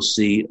think you'll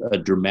see a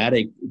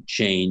dramatic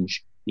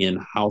change in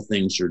how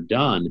things are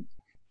done.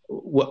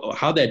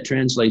 How that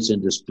translates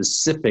into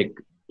specific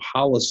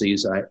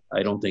policies,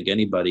 I don't think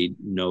anybody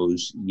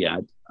knows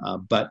yet.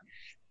 But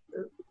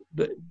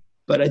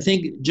I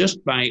think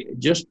just by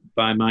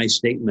my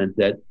statement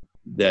that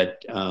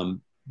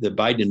the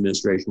Biden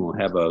administration will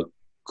have a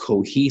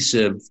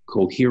cohesive,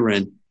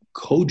 coherent,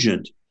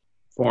 cogent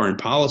foreign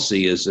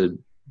policy is a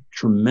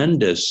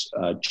tremendous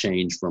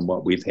change from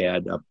what we've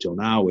had up till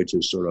now, which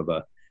is sort of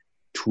a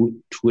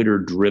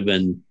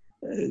Twitter-driven,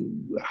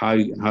 how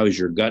is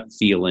your gut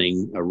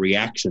feeling, a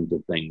reaction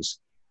to things.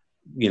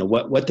 You know,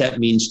 what that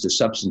means to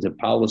substantive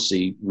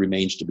policy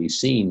remains to be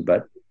seen,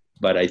 but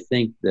I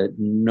think that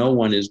no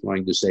one is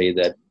going to say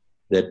that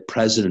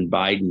President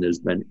Biden has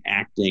been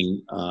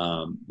acting,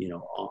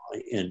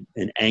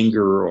 in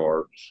anger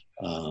or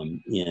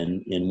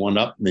in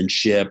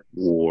one-upmanship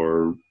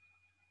or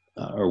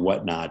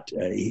whatnot.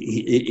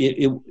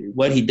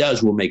 What he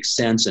does will make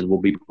sense and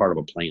will be part of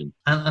a plan.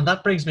 And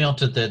that brings me on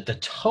to the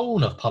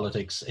tone of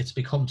politics. It's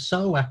become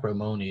so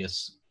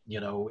acrimonious. You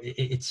know,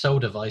 it's so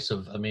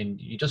divisive. I mean,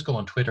 you just go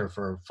on Twitter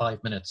for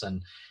 5 minutes,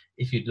 and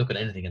if you look at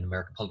anything in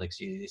American politics,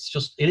 it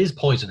is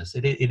poisonous.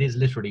 It is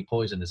literally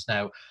poisonous.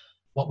 Now,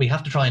 what we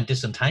have to try and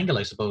disentangle,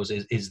 I suppose,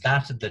 is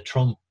that the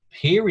Trump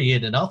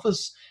period in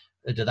office,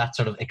 did that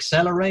sort of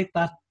accelerate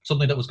that,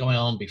 something that was going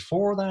on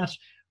before that?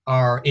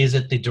 Or is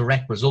it the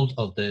direct result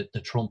of the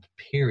Trump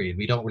period?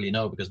 We don't really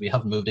know because we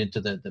haven't moved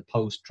into the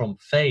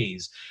post-Trump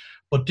phase.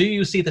 But do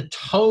you see the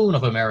tone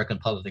of American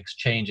politics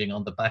changing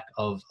on the back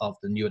of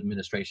the new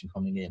administration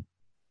coming in?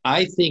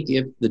 I think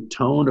if the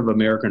tone of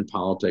American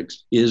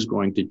politics is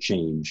going to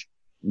change,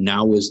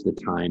 now is the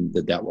time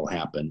that will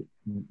happen.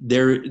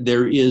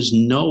 There is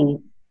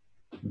no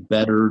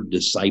better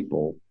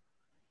disciple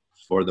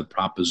for the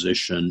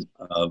proposition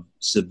of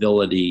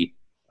civility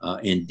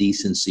and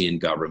decency in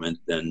government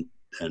than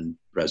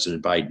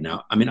President Biden.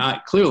 Now, I mean,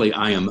 I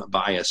am a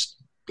biased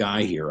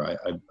guy here.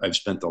 I've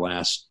spent the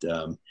last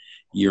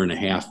year and a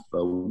half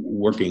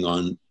working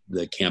on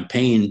the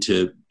campaign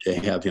to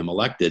have him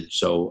elected,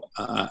 so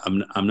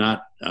I'm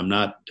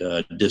not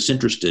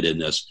disinterested in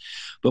this.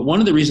 But one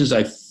of the reasons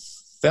I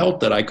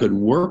felt that I could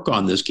work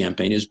on this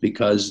campaign is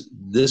because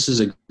this is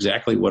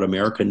exactly what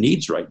America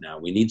needs right now.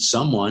 We need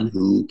someone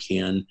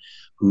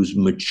who's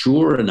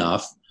mature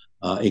enough,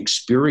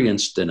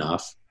 experienced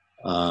enough,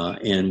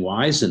 and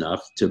wise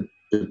enough to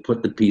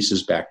put the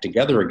pieces back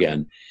together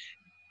again.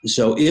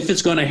 So if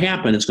it's going to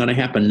happen, it's going to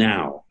happen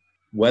now.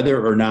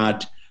 Whether or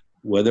not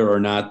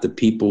the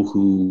people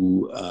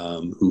who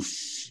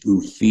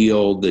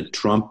feel that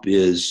Trump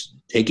is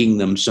taking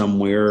them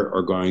somewhere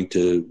are going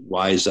to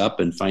wise up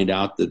and find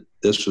out that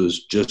this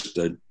was just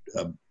a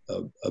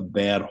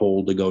bad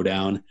hole to go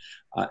down,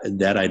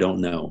 that I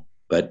don't know.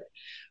 But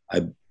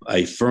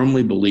I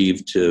firmly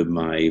believe to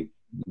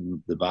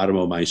the bottom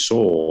of my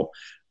soul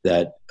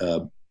that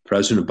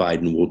President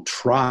Biden will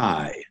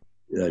try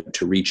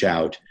to reach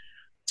out.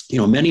 You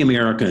know, many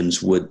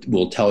Americans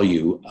will tell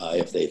you,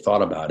 if they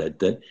thought about it,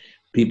 that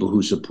people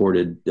who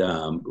supported,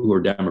 who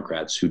are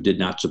Democrats, who did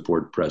not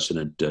support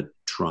President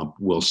Trump,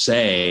 will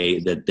say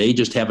that they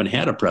just haven't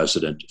had a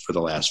president for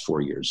the last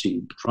 4 years.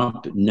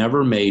 Trump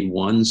never made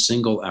one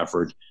single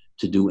effort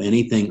to do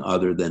anything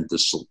other than to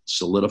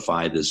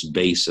solidify this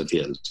base of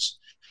his.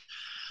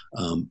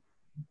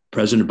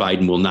 President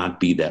Biden will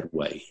not be that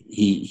way.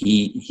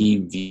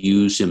 He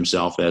views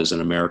himself as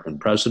an American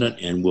president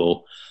and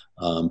will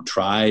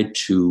try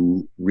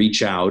to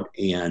reach out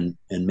and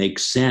make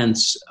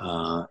sense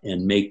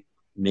and make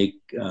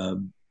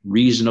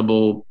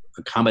reasonable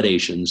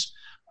accommodations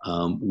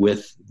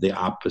with the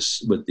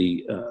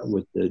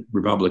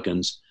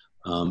Republicans,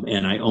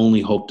 and I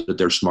only hope that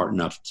they're smart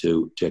enough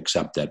to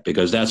accept that,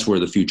 because that's where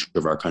the future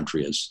of our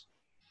country is.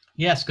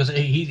 Yes, because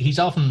he's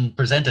often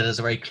presented as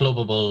a very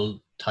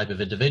clubbable type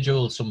of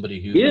individual,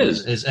 somebody who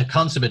is a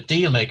consummate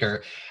deal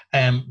maker.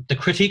 The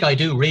critique I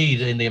do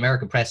read in the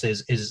American press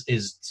is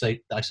say,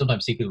 I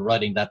sometimes see people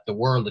writing that the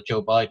world that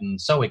Joe Biden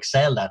so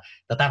excelled at,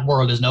 that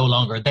world is no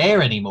longer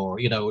there anymore.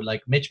 You know,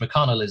 like Mitch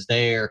McConnell is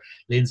there,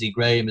 Lindsey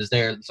Graham is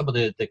there, some of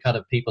the kind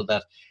of people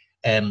that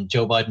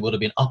Joe Biden would have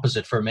been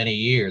opposite for many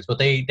years, but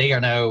they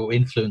are now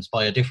influenced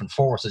by a different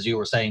force, as you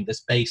were saying,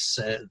 this base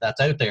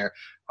that's out there.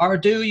 Or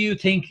do you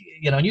think,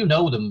 and you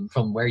know them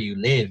from where you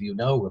live,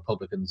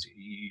 Republicans,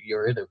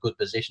 you're in a good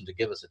position to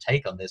give us a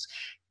take on this.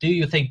 Do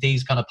you think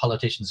these kind of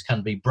politicians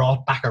can be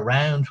brought back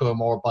around to a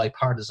more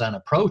bipartisan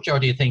approach, or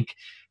do you think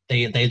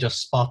they'll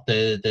just spot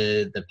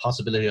the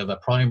possibility of a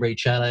primary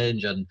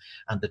challenge and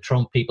the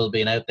Trump people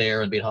being out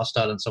there and being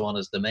hostile and so on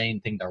as the main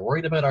thing they're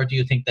worried about? Or do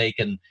you think they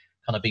can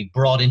kind of be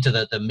brought into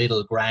the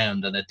middle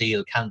ground and a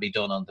deal can be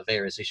done on the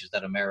various issues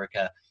that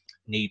America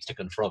needs to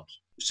confront?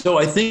 So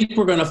I think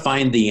we're going to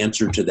find the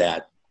answer to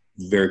that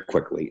very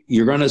quickly.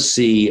 You're going to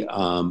see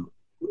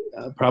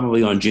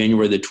probably on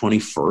January the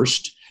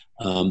 21st,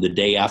 the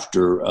day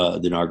after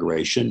the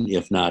inauguration,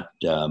 if not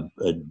a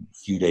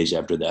few days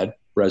after that,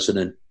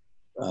 President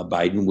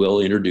Biden will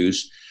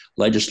introduce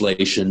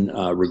legislation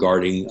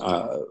regarding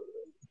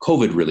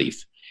COVID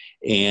relief.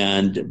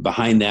 And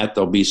behind that,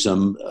 there'll be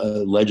some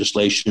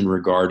legislation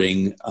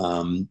regarding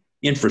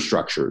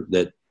infrastructure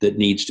that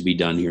needs to be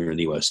done here in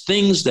the U.S.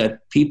 Things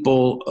that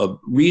people of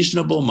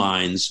reasonable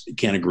minds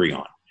can agree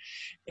on,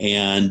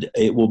 and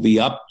it will be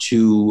up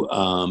to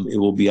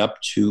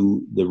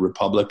the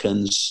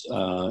Republicans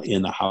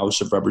in the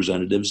House of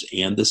Representatives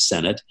and the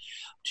Senate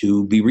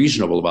to be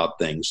reasonable about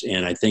things.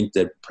 And I think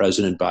that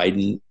President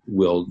Biden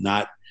will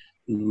not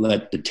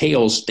let the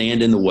tails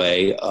stand in the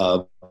way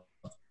of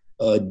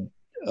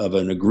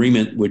an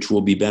agreement which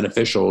will be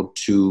beneficial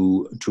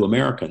to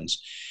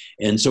Americans.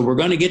 And so we're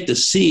going to get to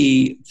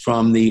see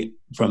from the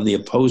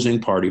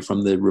opposing party,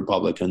 from the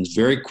Republicans,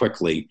 very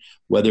quickly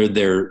whether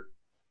they're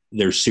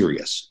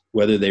serious,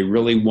 whether they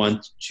really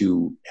want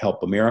to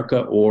help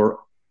America, or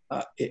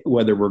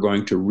whether we're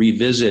going to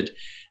revisit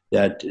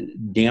that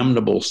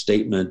damnable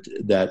statement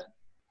that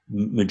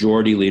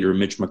Majority Leader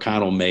Mitch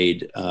McConnell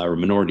made, or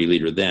Minority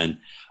Leader then,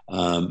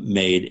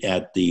 made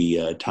at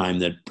the time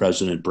that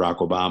President Barack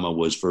Obama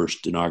was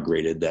first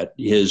inaugurated, that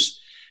his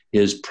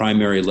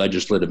primary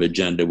legislative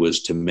agenda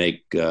was to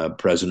make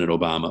President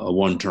Obama a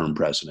one-term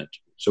president.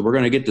 So we're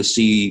going to get to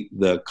see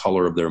the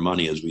color of their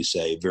money, as we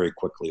say, very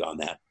quickly on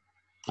that.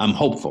 I'm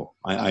hopeful.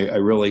 I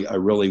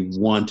really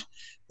want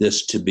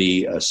this to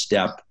be a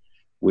step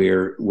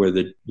where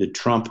the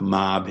Trump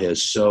mob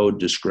has so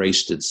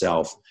disgraced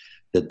itself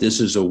that this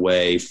is a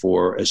way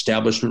for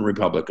establishment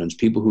Republicans,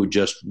 people who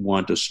just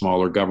want a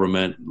smaller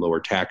government, lower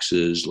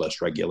taxes,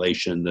 less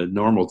regulation, the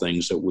normal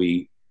things that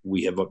we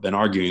have been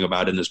arguing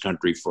about in this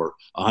country for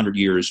 100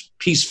 years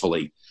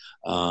peacefully,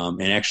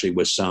 and actually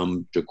with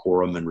some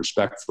decorum and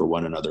respect for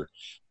one another,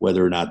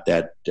 whether or not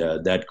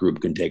that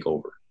group can take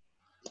over.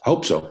 I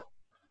hope so.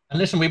 And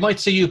listen, we might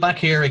see you back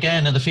here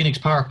again in the Phoenix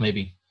Park,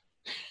 maybe.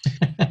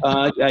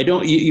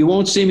 You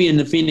won't see me in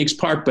the Phoenix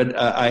Park, but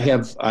I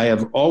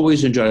have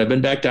always enjoyed. I've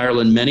been back to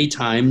Ireland many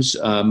times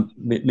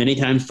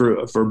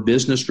for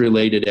business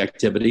related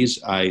activities.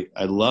 I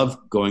love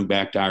going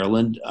back to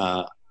Ireland.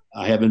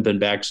 I haven't been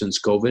back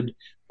since COVID,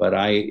 but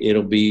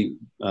it'll be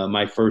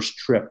my first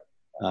trip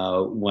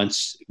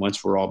once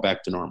we're all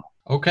back to normal.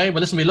 Okay, well,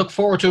 listen, we look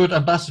forward to it.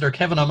 Ambassador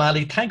Kevin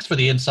O'Malley, thanks for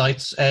the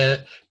insights.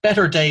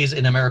 Better days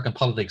in American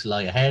politics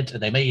lie ahead.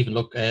 They may even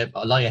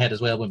lie ahead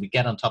as well when we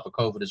get on top of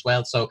COVID as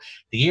well. So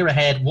the year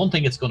ahead, one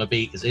thing it's going to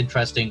be is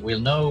interesting. We'll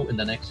know in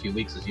the next few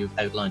weeks, as you've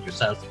outlined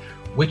yourself,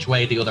 which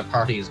way the other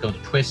party is going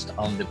to twist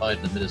on the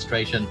Biden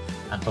administration.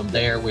 And from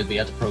there, we'll be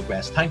able to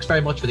progress. Thanks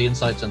very much for the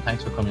insights, and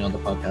thanks for coming on the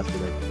podcast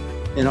today.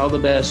 And all the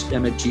best,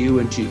 Emmett, to you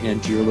and to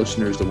your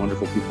listeners, the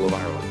wonderful people of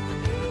Ireland.